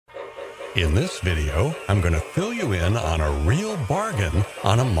In this video, I'm going to fill you in on a real bargain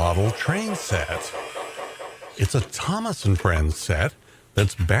on a model train set. It's a Thomas & Friends set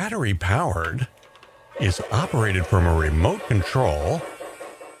that's battery powered, is operated from a remote control,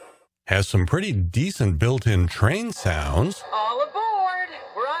 has some pretty decent built-in train sounds. All aboard!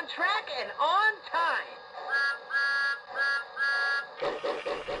 We're on track and on time!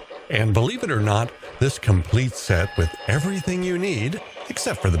 And believe it or not, this complete set with everything you need,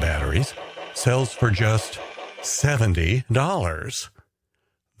 except for the batteries, sells for just $70.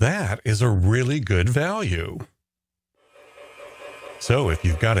 That is a really good value. So if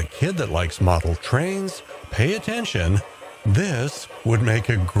you've got a kid that likes model trains, pay attention. This would make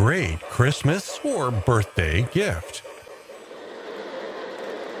a great Christmas or birthday gift.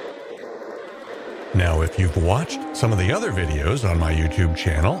 Now, if you've watched some of the other videos on my YouTube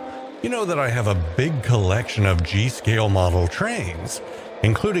channel, you know that I have a big collection of G-scale model trains,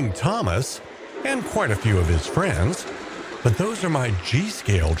 including Thomas and quite a few of his friends. But those are my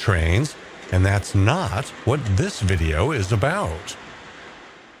G-scale trains, and that's not what this video is about.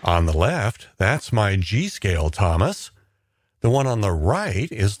 On the left, that's my G-scale Thomas. The one on the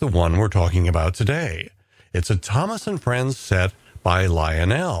right is the one we're talking about today. It's a Thomas & Friends set by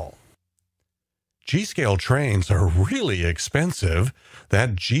Lionel. G-scale trains are really expensive.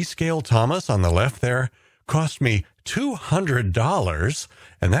 That G-scale Thomas on the left there cost me $200,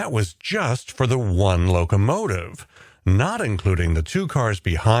 and that was just for the one locomotive, not including the two cars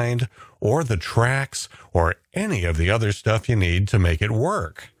behind or the tracks or any of the other stuff you need to make it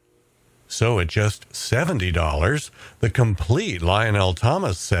work. So at just $70, the complete Lionel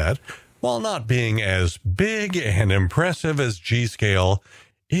Thomas set, while not being as big and impressive as G-scale,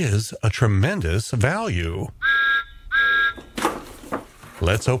 is a tremendous value.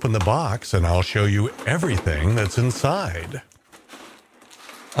 Let's open the box and I'll show you everything that's inside.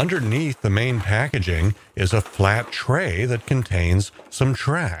 Underneath the main packaging is a flat tray that contains some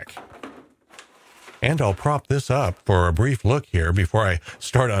track. And I'll prop this up for a brief look here before I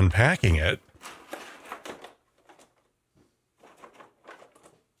start unpacking it.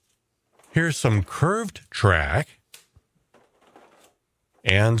 Here's some curved track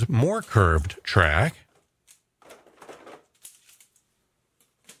and more curved track.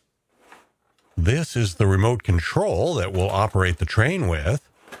 This is the remote control that we'll operate the train with.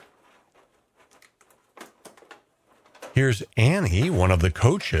 Here's Annie, one of the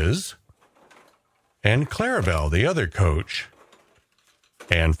coaches, and Clarabel, the other coach.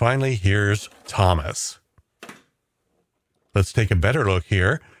 And finally, here's Thomas. Let's take a better look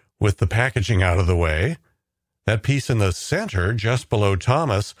here with the packaging out of the way. That piece in the center, just below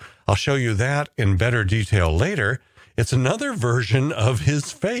Thomas, I'll show you that in better detail later. It's another version of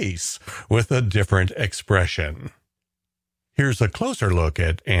his face with a different expression. Here's a closer look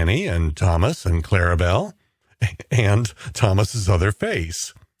at Annie and Thomas and Clarabel and Thomas's other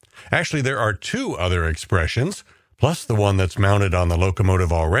face. Actually, there are two other expressions, plus the one that's mounted on the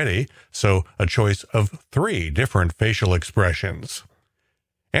locomotive already, so a choice of 3 different facial expressions.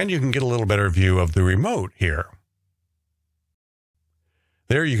 And you can get a little better view of the remote here.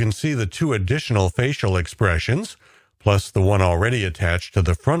 There you can see the 2 additional facial expressions, plus the one already attached to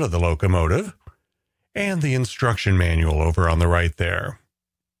the front of the locomotive, and the instruction manual over on the right there.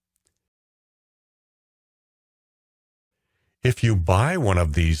 If you buy one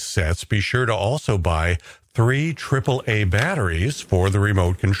of these sets, be sure to also buy 3 AAA batteries for the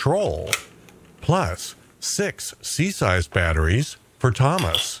remote control, plus 6 C-size batteries for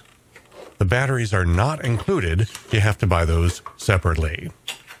Thomas. The batteries are not included. You have to buy those separately.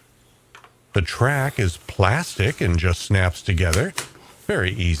 The track is plastic and just snaps together.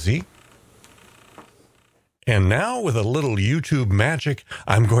 Very easy. And now, with a little YouTube magic,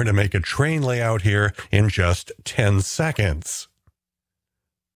 I'm going to make a train layout here in just 10 seconds.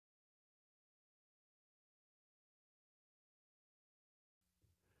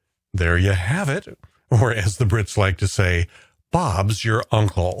 There you have it, or as the Brits like to say, Bob's your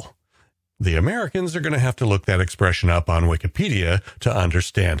uncle. The Americans are going to have to look that expression up on Wikipedia to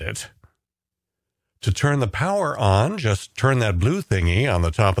understand it. To turn the power on, just turn that blue thingy on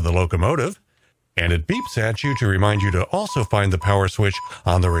the top of the locomotive, and it beeps at you to remind you to also find the power switch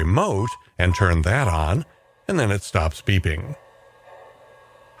on the remote and turn that on, and then it stops beeping.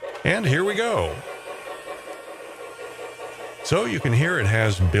 And here we go. So you can hear it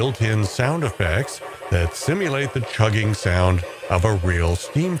has built-in sound effects that simulate the chugging sound of a real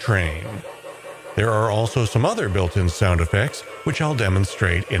steam train. There are also some other built-in sound effects, which I'll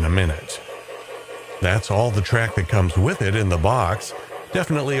demonstrate in a minute. That's all the track that comes with it in the box.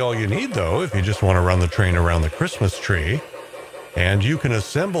 Definitely all you need, though, if you just want to run the train around the Christmas tree. And you can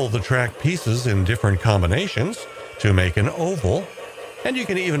assemble the track pieces in different combinations to make an oval, and you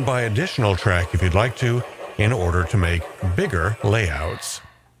can even buy additional track if you'd like to in order to make bigger layouts.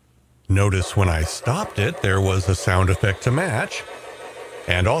 Notice when I stopped it, there was a sound effect to match,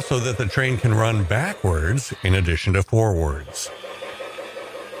 and also that the train can run backwards in addition to forwards.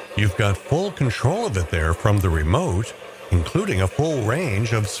 You've got full control of it there from the remote, including a full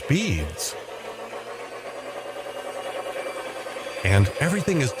range of speeds. And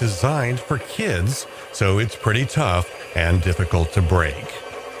everything is designed for kids, so it's pretty tough and difficult to break.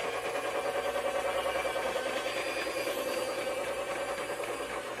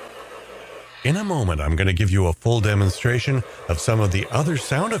 In a moment, I'm going to give you a full demonstration of some of the other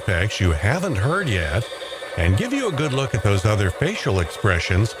sound effects you haven't heard yet, and give you a good look at those other facial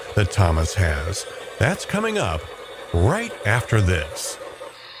expressions that Thomas has. That's coming up right after this.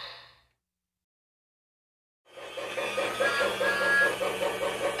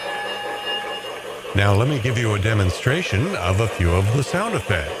 Now let me give you a demonstration of a few of the sound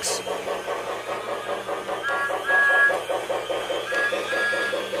effects.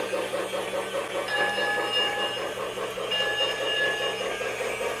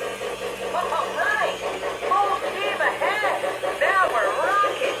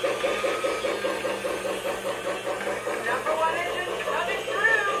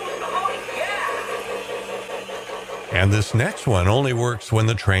 And this next one only works when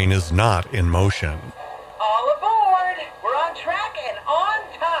the train is not in motion. All aboard! We're on track and on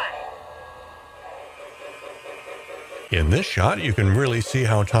time! In this shot, you can really see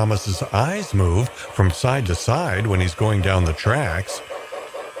how Thomas's eyes move from side to side when he's going down the tracks.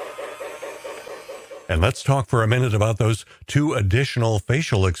 And let's talk for a minute about those two additional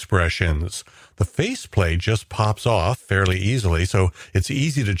facial expressions. The faceplate just pops off fairly easily, so it's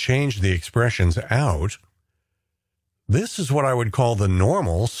easy to change the expressions out. This is what I would call the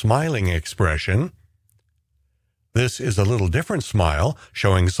normal smiling expression. This is a little different smile,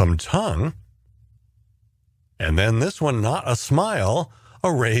 showing some tongue. And then this one, not a smile,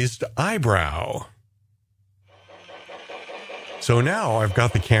 a raised eyebrow. So now I've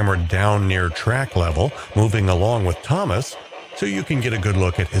got the camera down near track level, moving along with Thomas, so you can get a good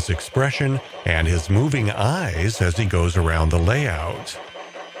look at his expression and his moving eyes as he goes around the layout.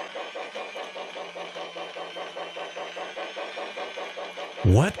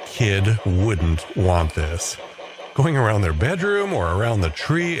 What kid wouldn't want this? Going around their bedroom or around the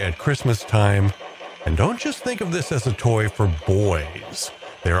tree at Christmas time. And don't just think of this as a toy for boys.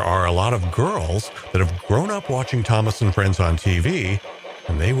 There are a lot of girls that have grown up watching Thomas and Friends on TV,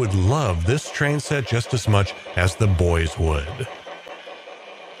 and they would love this train set just as much as the boys would.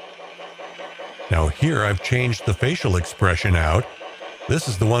 Now here I've changed the facial expression out. This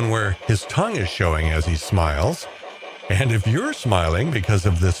is the one where his tongue is showing as he smiles. And if you're smiling because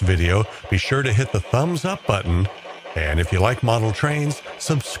of this video, be sure to hit the thumbs up button. And if you like model trains,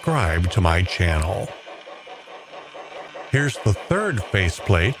 subscribe to my channel. Here's the third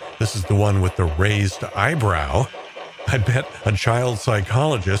faceplate. This is the one with the raised eyebrow. I bet a child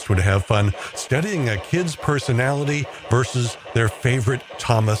psychologist would have fun studying a kid's personality versus their favorite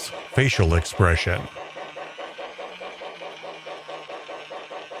Thomas facial expression.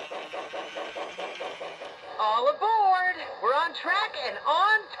 All aboard! We're on track and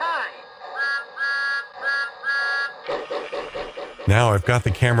on time! Now I've got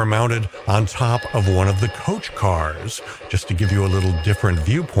the camera mounted on top of one of the coach cars, just to give you a little different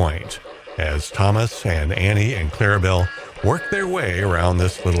viewpoint, as Thomas and Annie and Clarabel work their way around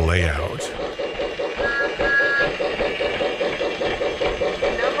this little layout.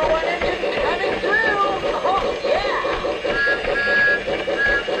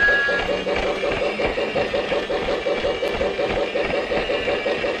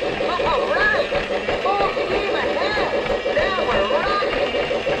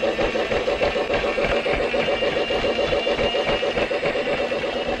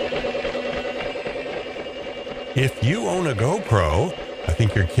 If you own a GoPro, I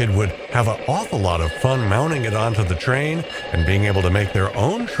think your kid would have an awful lot of fun mounting it onto the train and being able to make their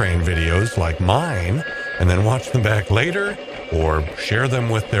own train videos like mine, and then watch them back later, or share them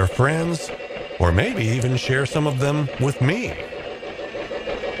with their friends, or maybe even share some of them with me.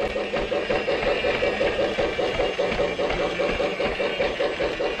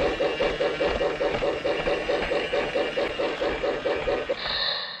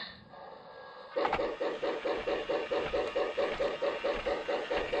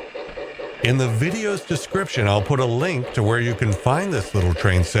 In the video's description, I'll put a link to where you can find this little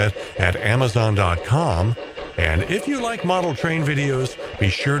train set at Amazon.com. And if you like model train videos, be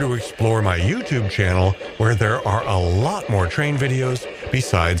sure to explore my YouTube channel where there are a lot more train videos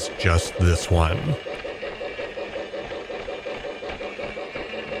besides just this one.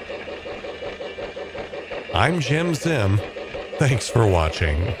 I'm Jim Zim. Thanks for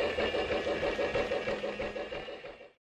watching.